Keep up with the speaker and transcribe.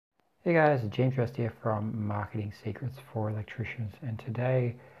Hey guys, James West here from Marketing Secrets for Electricians, and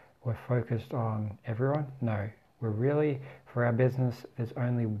today we're focused on everyone. No, for our business, there's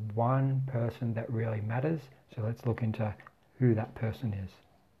only one person that really matters, so let's look into who that person is.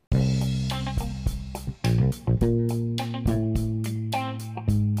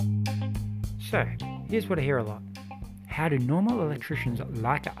 So, here's what I hear a lot. How do normal electricians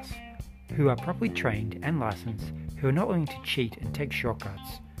like us, who are properly trained and licensed, who are not willing to cheat and take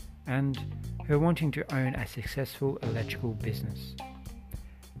shortcuts, and who are wanting to own a successful electrical business,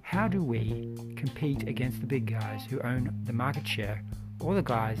 how do we compete against the big guys who own the market share or the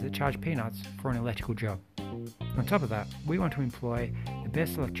guys that charge peanuts for an electrical job? On top of that, we want to employ the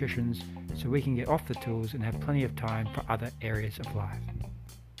best electricians so we can get off the tools and have plenty of time for other areas of life.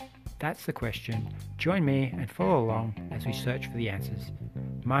 That's the question. Join me and follow along as we search for the answers.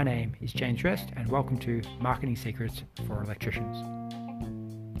 My name is James West, and welcome to Marketing Secrets for Electricians.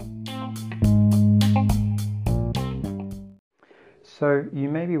 So you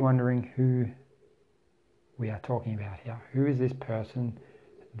may be wondering who we are talking about here. Who is this person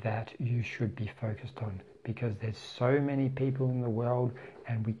that you should be focused on? Because there's so many people in the world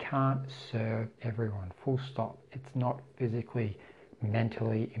and we can't serve everyone, full stop. It's not physically,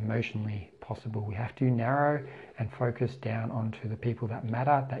 mentally, emotionally possible. We have to narrow and focus down onto the people that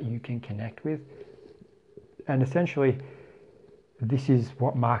matter, that you can connect with. And essentially, this is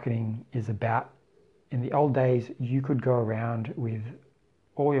what marketing is about. In the old days, you could go around with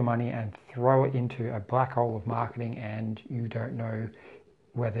all your money and throw it into a black hole of marketing, and you don't know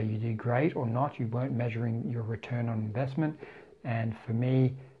whether you did great or not. You weren't measuring your return on investment. And for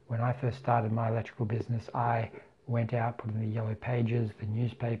me, when I first started my electrical business, I went out, put in the yellow pages, the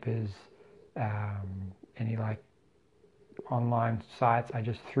newspapers, any online sites. I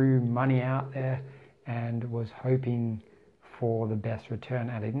just threw money out there and was hoping for the best return,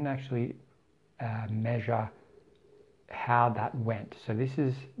 and I didn't actually measure how that went. So this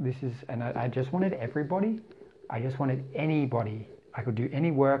is, and I just wanted everybody. I just wanted anybody. I could do any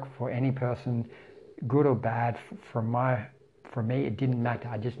work for any person, good or bad. For me, it didn't matter.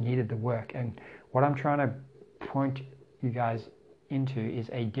 I just needed the work. And what I'm trying to point you guys into is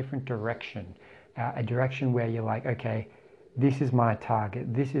a different direction, a direction where you're like, okay, this is my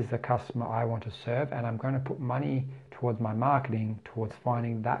target. This is the customer I want to serve, and I'm going to put money towards my marketing, towards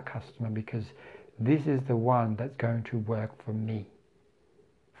finding that customer, because this is the one that's going to work for me,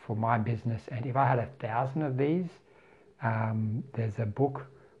 for my business. And if I had 1,000 of these, there's a book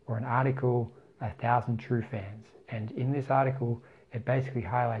or an article, 1,000 True Fans. And in this article, it basically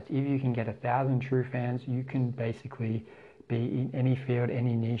highlights if you can get 1,000 true fans, you can basically be in any field,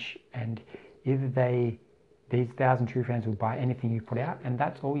 any niche, and if these 1,000 true fans will buy anything you put out, and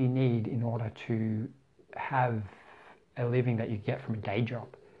that's all you need in order to have a living that you get from a day job.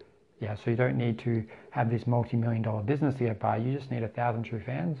 Yeah, so you don't need to have this multi-million-dollar business to get by. You just need 1,000 true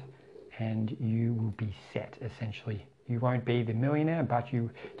fans, and you will be set, essentially. You won't be the millionaire, but you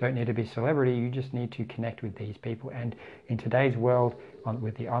don't need to be a celebrity. You just need to connect with these people. And in today's world,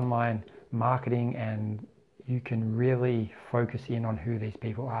 with the online marketing, and you can really focus in on who these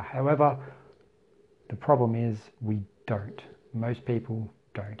people are. However, the problem is we don't. Most people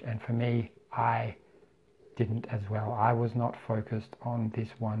don't. And for me, I didn't as well. I was not focused on this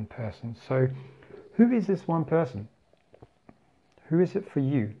one person. So who is this one person? Who is it for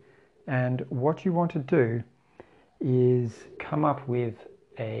you? And what you want to do is come up with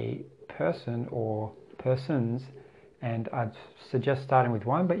a person or persons, and I'd suggest starting with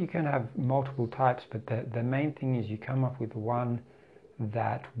one, but you can have multiple types. But the main thing is you come up with one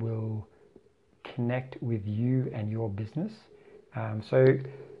that will connect with you and your business. So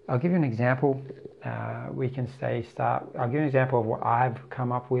I'll give you an example. I'll give you an example of what I've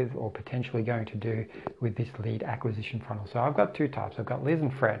come up with or potentially going to do with this lead acquisition funnel. So I've got two types. I've got Liz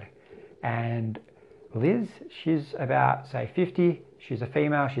and Fred. And Liz, she's about, say, 50. She's a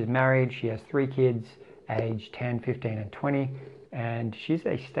female. She's married. She has 3 kids, aged 10, 15, and 20. And she's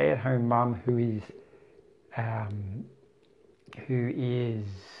a stay-at-home mum who is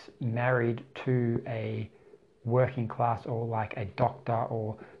married to a working class, or like a doctor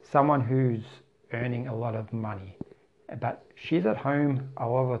or someone who's earning a lot of money. But she's at home a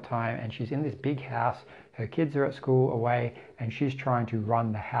lot of the time, and she's in this big house. Her kids are at school away, and she's trying to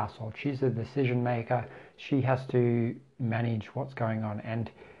run the household. She's the decision maker. She has to manage what's going on. And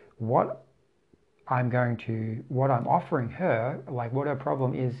what I'm offering her, like what her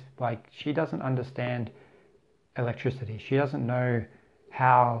problem is, like she doesn't understand electricity. She doesn't know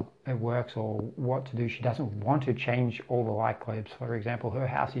how it works or what to do. She doesn't want to change all the light globes. For example, her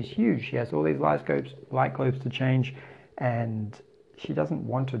house is huge. She has all these light globes to change, and she doesn't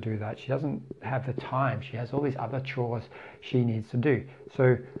want to do that. She doesn't have the time. She has all these other chores she needs to do.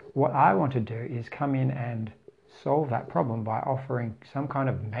 So what I want to do is come in and solve that problem by offering some kind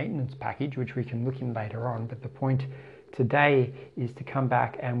of maintenance package, which we can look in later on. But the point today is to come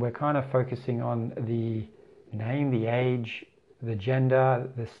back, and we're kind of focusing on the name, the age, the gender,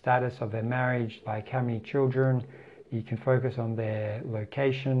 the status of their marriage, like how many children. You can focus on their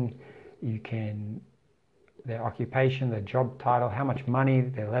location, their occupation, their job title, how much money,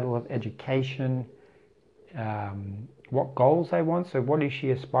 their level of education, what goals they want. So what is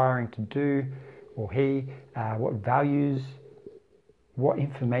she aspiring to do, or he, what values, what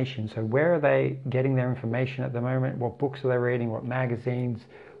information. So where are they getting their information at the moment? What books are they reading? What magazines,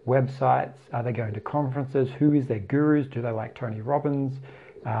 websites? Are they going to conferences? Who is their gurus? Do they like Tony Robbins?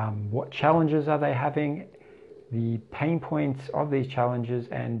 What challenges are they having? The pain points of these challenges,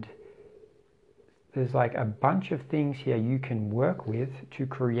 and there's like a bunch of things here you can work with to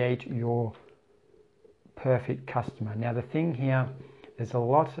create your perfect customer. Now the thing here, there's a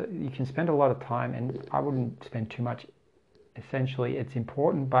lot, you can spend a lot of time, and I wouldn't spend too much. Essentially, it's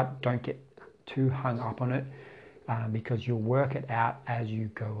important, but don't get too hung up on it because you'll work it out as you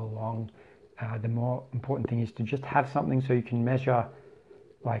go along. The more important thing is to just have something so you can measure,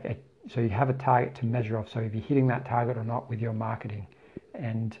 so you have a target to measure off. So if you're hitting that target or not with your marketing.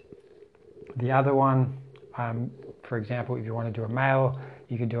 And the other one, for example, if you want to do a mail,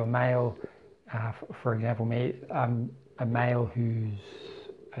 you can do a mail. For example, me, a male who's,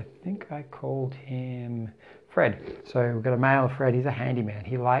 I think I called him Fred. So we've got a male, Fred. He's a handyman.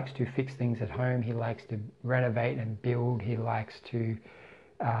 He likes to fix things at home. He likes to renovate and build. He likes to,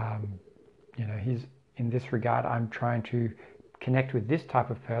 he's in this regard. I'm trying to connect with this type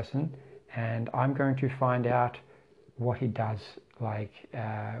of person, and I'm going to find out what he does, like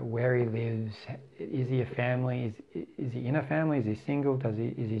where he lives. Is he a family? Is he in a family? Is he single?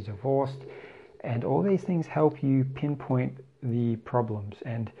 Is he divorced? And all these things help you pinpoint the problems.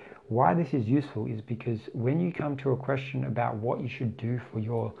 And why this is useful is because when you come to a question about what you should do for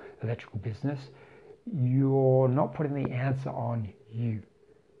your electrical business, you're not putting the answer on you.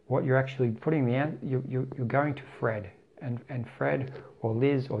 What you're actually putting you're going to Fred. And Fred or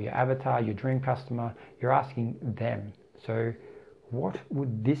Liz or your avatar, your dream customer, you're asking them. So what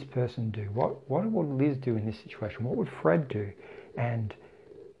would this person do? What would Liz do in this situation? What would Fred do? And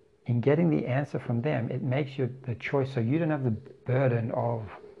in getting the answer from them, it makes you the choice, so you don't have the burden of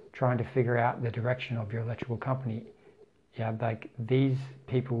trying to figure out the direction of your electrical company. Yeah, like these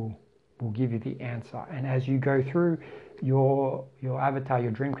people will give you the answer. And as you go through, your avatar, your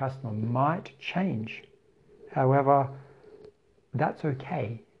dream customer might change. However, that's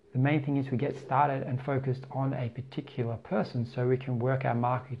okay. The main thing is we get started and focused on a particular person so we can work our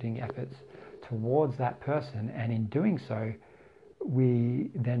marketing efforts towards that person. And in doing so,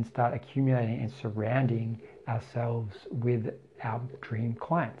 we then start accumulating and surrounding ourselves with our dream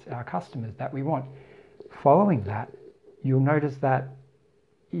clients, our customers that we want. Following that, you'll notice that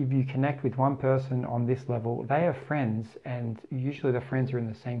if you connect with one person on this level, they are friends, and usually the friends are in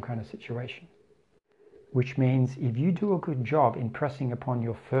the same kind of situation. Which means if you do a good job impressing upon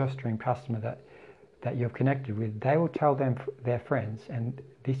your first dream customer that you've connected with, they will tell them their friends, and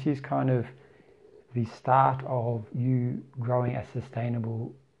this is kind of the start of you growing a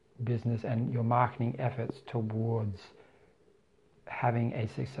sustainable business and your marketing efforts towards having a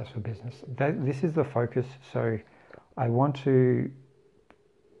successful business. This is the focus, so I want to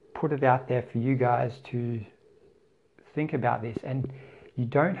put it out there for you guys to think about this. And you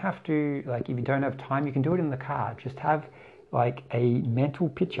don't have to, like, if you don't have time, you can do it in the car. Just have like a mental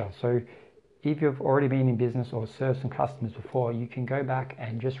picture. So if you've already been in business or served some customers before, you can go back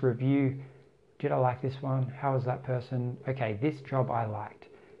and just review. Did I like this one? How was that person? Okay, this job I liked.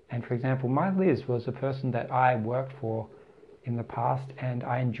 And for example, my Liz was a person that I worked for in the past, and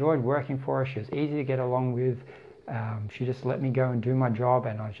I enjoyed working for her. She was easy to get along with. She just let me go and do my job,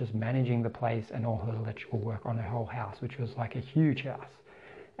 and I was just managing the place and all her electrical work on her whole house, which was like a huge house.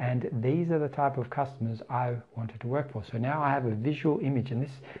 And these are the type of customers I wanted to work for. So now I have a visual image, and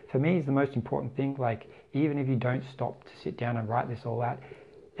this for me is the most important thing. Like, even if you don't stop to sit down and write this all out,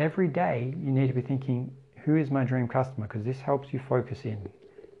 every day you need to be thinking, who is my dream customer? Because this helps you focus in.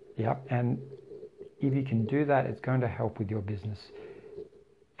 Yep. And if you can do that, it's going to help with your business.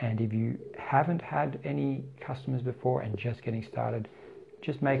 And if you haven't had any customers before and just getting started,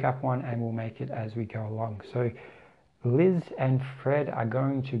 just make up one and we'll make it as we go along. So Liz and Fred are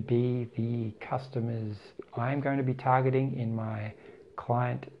going to be the customers I'm going to be targeting in my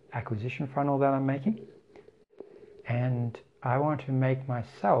client acquisition funnel that I'm making. And I want to make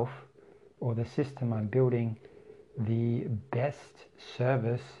myself, or the system I'm building, the best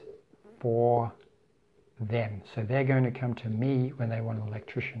service for them. So they're going to come to me when they want an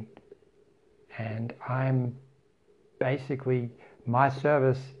electrician. And I'm basically, my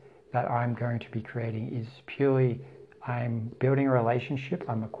service that I'm going to be creating is purely, I'm building a relationship,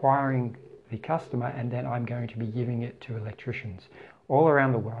 I'm acquiring the customer, and then I'm going to be giving it to electricians all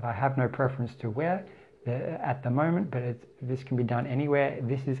around the world. I have no preference to where at the moment, but this can be done anywhere.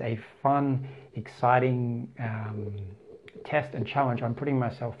 This is a fun, exciting test and challenge I'm putting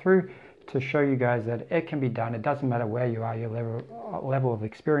myself through to show you guys that it can be done. It doesn't matter where you are, your level of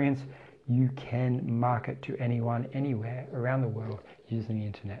experience. You can market to anyone, anywhere around the world using the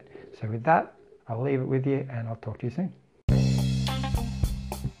internet. So with that, I'll leave it with you and I'll talk to you soon.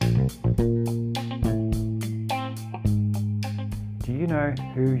 Do you know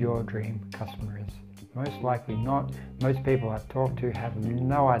who your dream customer is? Most likely not. Most people I've talked to have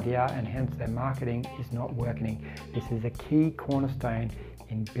no idea, and hence their marketing is not working. This is a key cornerstone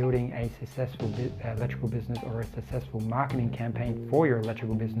in building a successful electrical business or a successful marketing campaign for your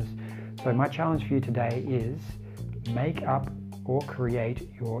electrical business. So my challenge for you today is make up or create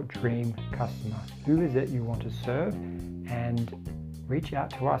your dream customer. Who is it you want to serve? And reach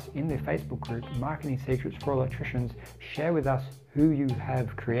out to us in the Facebook group, Marketing Secrets for Electricians. Share with us who you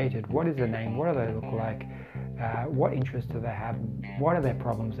have created. What is their name? What do they look like? What interests do they have? What are their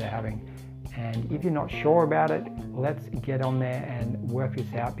problems they're having? And if you're not sure about it, let's get on there and work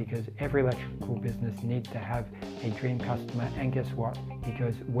this out, because every electrical business needs to have a dream customer. And guess what?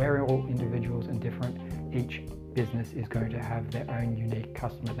 Because we're all individuals and different, each business is going to have their own unique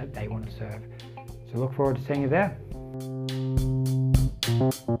customer that they want to serve. So look forward to seeing you there.